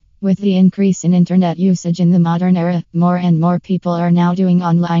With the increase in internet usage in the modern era, more and more people are now doing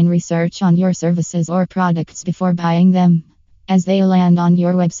online research on your services or products before buying them. As they land on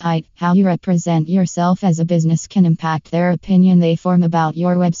your website, how you represent yourself as a business can impact their opinion they form about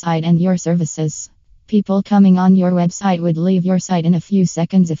your website and your services. People coming on your website would leave your site in a few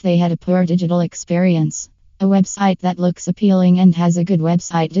seconds if they had a poor digital experience. A website that looks appealing and has a good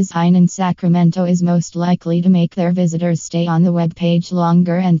website design in Sacramento is most likely to make their visitors stay on the web page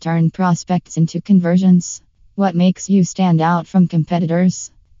longer and turn prospects into conversions. What makes you stand out from competitors?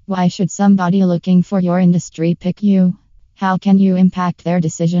 Why should somebody looking for your industry pick you? How can you impact their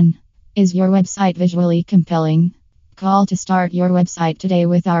decision? Is your website visually compelling? Call to start your website today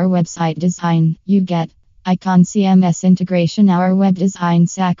with our website design. You get Icon CMS integration. Our web design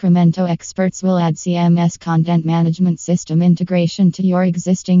Sacramento experts will add CMS content management system integration to your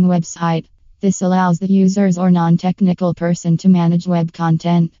existing website. This allows the users or non-technical person to manage web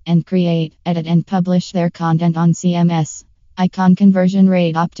content and create, edit, and publish their content on CMS. Icon conversion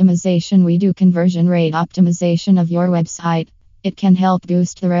rate optimization. We do conversion rate optimization of your website. It can help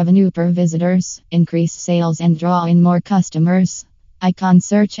boost the revenue per visitors, increase sales, and draw in more customers. Icon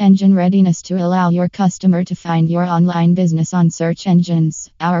search engine readiness to allow your customer to find your online business on search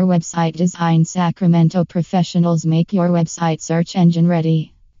engines. Our website design Sacramento professionals make your website search engine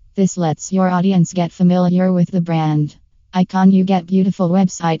ready. This lets your audience get familiar with the brand. Icon you get beautiful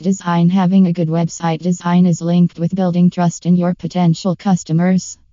website design. Having a good website design is linked with building trust in your potential customers.